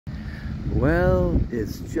Well,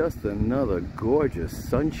 it's just another gorgeous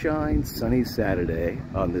sunshine, sunny Saturday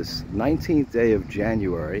on this 19th day of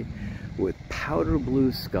January with powder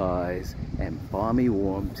blue skies and balmy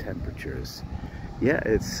warm temperatures. Yeah,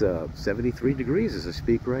 it's 73 degrees as I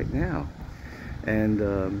speak right now.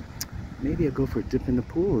 And maybe I'll go for a dip in the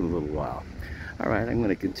pool in a little while. All right, I'm going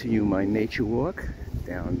to continue my nature walk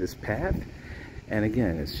down this path. And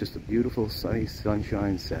again, it's just a beautiful sunny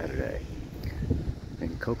sunshine Saturday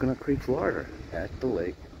in Coconut Creek, Florida, at the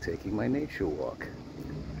lake, taking my nature walk.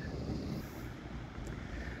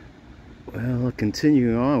 Well,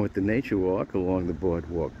 continuing on with the nature walk along the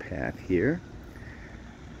boardwalk path here.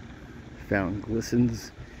 Fountain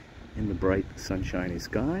glistens in the bright sunshiny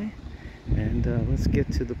sky. And let's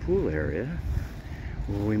get to the pool area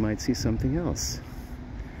where we might see something else.